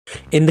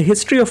In the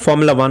history of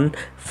Formula 1,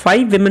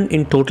 5 women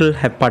in total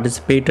have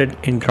participated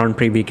in Grand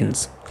Prix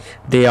weekends.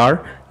 They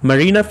are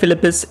Marina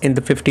Philippis in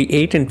the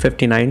 58 and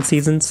 59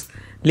 seasons,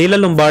 Leila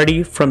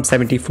Lombardi from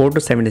 74 to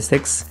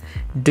 76,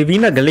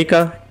 Divina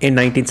Gallica in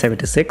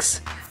 1976,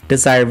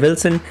 Desire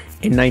Wilson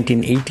in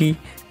 1980,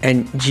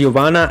 and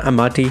Giovanna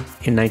Amati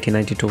in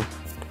 1992.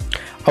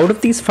 Out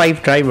of these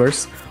 5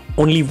 drivers,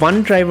 only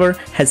one driver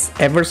has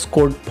ever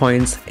scored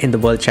points in the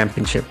World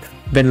Championship,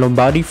 when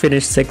Lombardi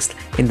finished 6th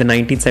in the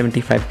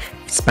 1975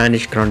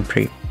 Spanish Grand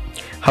Prix.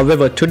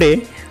 However,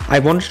 today I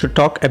wanted to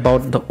talk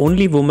about the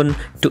only woman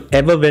to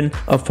ever win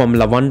a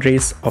Formula 1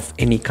 race of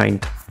any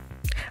kind.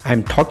 I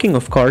am talking,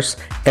 of course,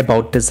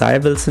 about Desire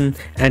Wilson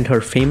and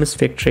her famous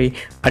victory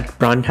at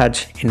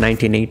Brands-hatch in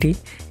 1980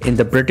 in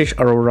the British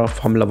Aurora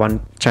Formula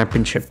 1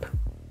 Championship.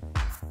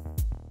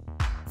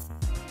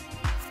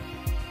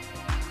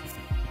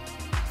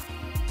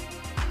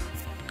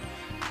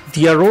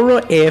 The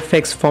Aurora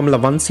AFX Formula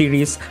 1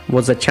 series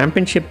was a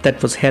championship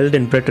that was held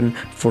in Britain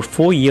for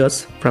 4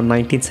 years from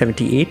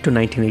 1978 to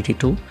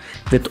 1982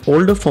 with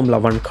older Formula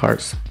 1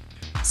 cars.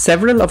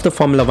 Several of the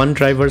Formula 1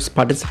 drivers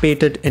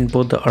participated in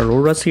both the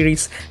Aurora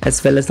series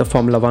as well as the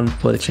Formula 1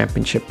 World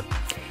Championship.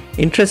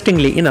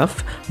 Interestingly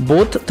enough,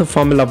 both the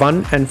Formula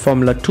 1 and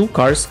Formula 2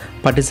 cars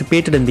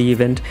participated in the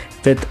event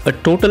with a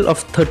total of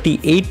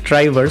 38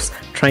 drivers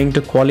trying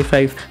to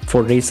qualify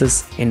for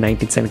races in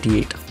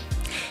 1978.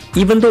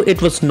 Even though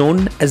it was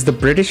known as the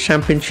British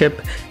Championship,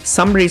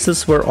 some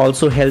races were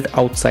also held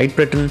outside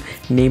Britain,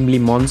 namely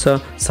Monza,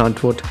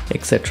 Zandvoort,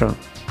 etc.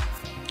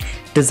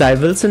 Desire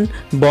Wilson,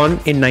 born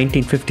in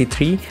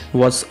 1953,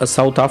 was a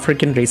South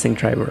African racing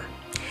driver.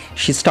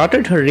 She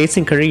started her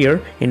racing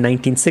career in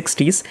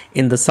 1960s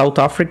in the South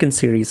African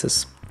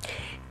series.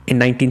 In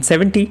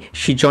 1970,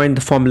 she joined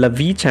the Formula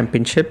V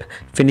Championship,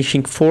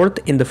 finishing 4th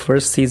in the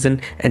first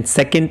season and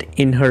 2nd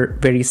in her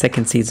very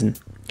second season.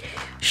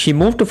 She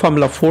moved to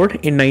Formula 4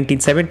 in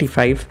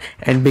 1975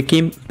 and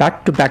became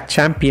back-to-back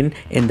champion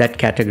in that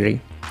category.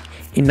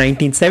 In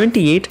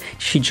 1978,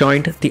 she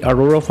joined the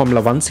Aurora Formula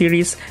 1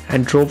 series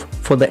and drove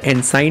for the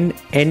Ensign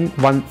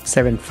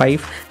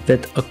N175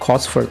 with a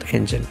Cosworth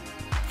engine.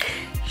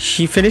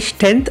 She finished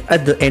 10th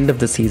at the end of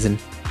the season.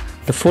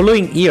 The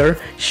following year,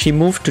 she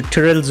moved to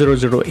Tyrrell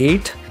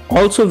 008,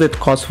 also with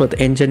Cosworth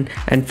engine,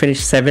 and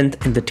finished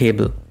 7th in the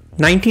table.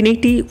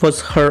 1980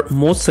 was her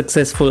most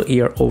successful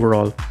year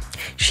overall.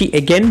 She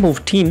again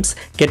moved teams,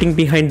 getting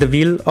behind the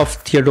wheel of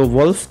Theodore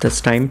Wolff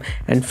this time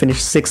and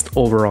finished 6th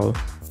overall.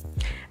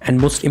 And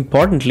most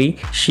importantly,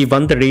 she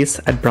won the race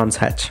at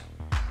Brands-hatch.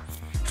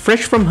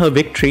 Fresh from her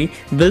victory,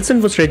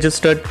 Wilson was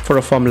registered for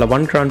a Formula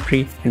 1 Grand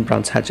Prix in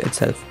Brands-hatch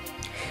itself.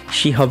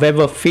 She,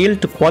 however,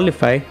 failed to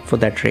qualify for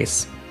that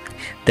race.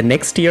 The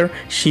next year,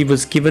 she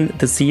was given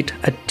the seat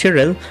at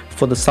Tyrrell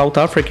for the South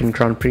African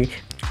Grand Prix,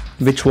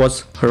 which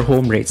was her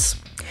home race.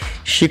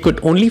 She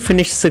could only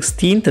finish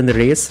 16th in the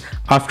race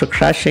after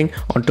crashing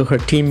onto her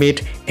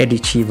teammate Eddie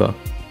Cheever.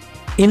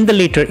 In the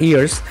later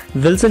years,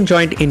 Wilson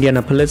joined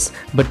Indianapolis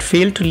but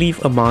failed to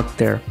leave a mark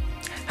there.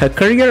 Her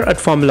career at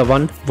Formula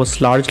 1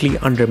 was largely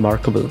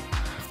unremarkable.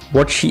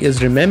 What she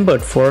is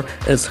remembered for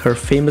is her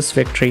famous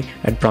victory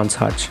at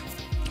Brands-hatch.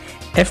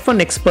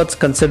 F1 experts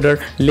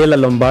consider Leila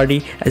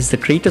Lombardi as the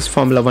greatest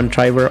Formula 1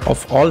 driver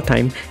of all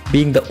time,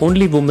 being the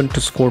only woman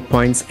to score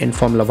points in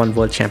Formula 1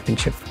 World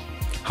Championship.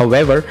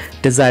 However,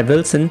 Desire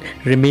Wilson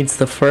remains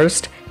the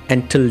first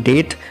and till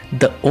date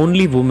the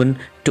only woman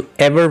to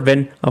ever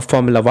win a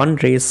Formula 1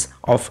 race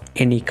of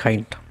any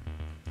kind.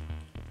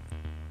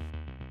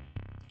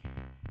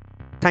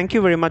 Thank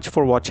you very much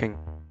for watching.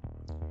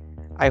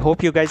 I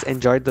hope you guys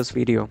enjoyed this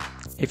video.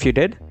 If you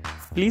did,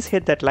 please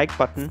hit that like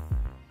button,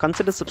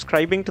 consider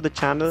subscribing to the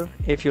channel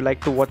if you like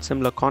to watch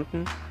similar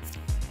content,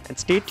 and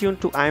stay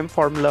tuned to I Am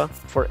Formula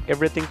for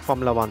everything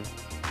Formula 1.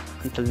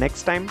 Until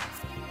next time,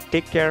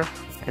 take care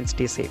and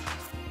stay safe.